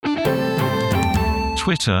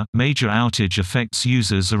Twitter, major outage affects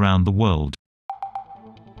users around the world.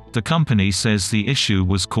 The company says the issue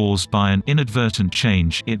was caused by an inadvertent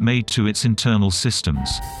change it made to its internal systems.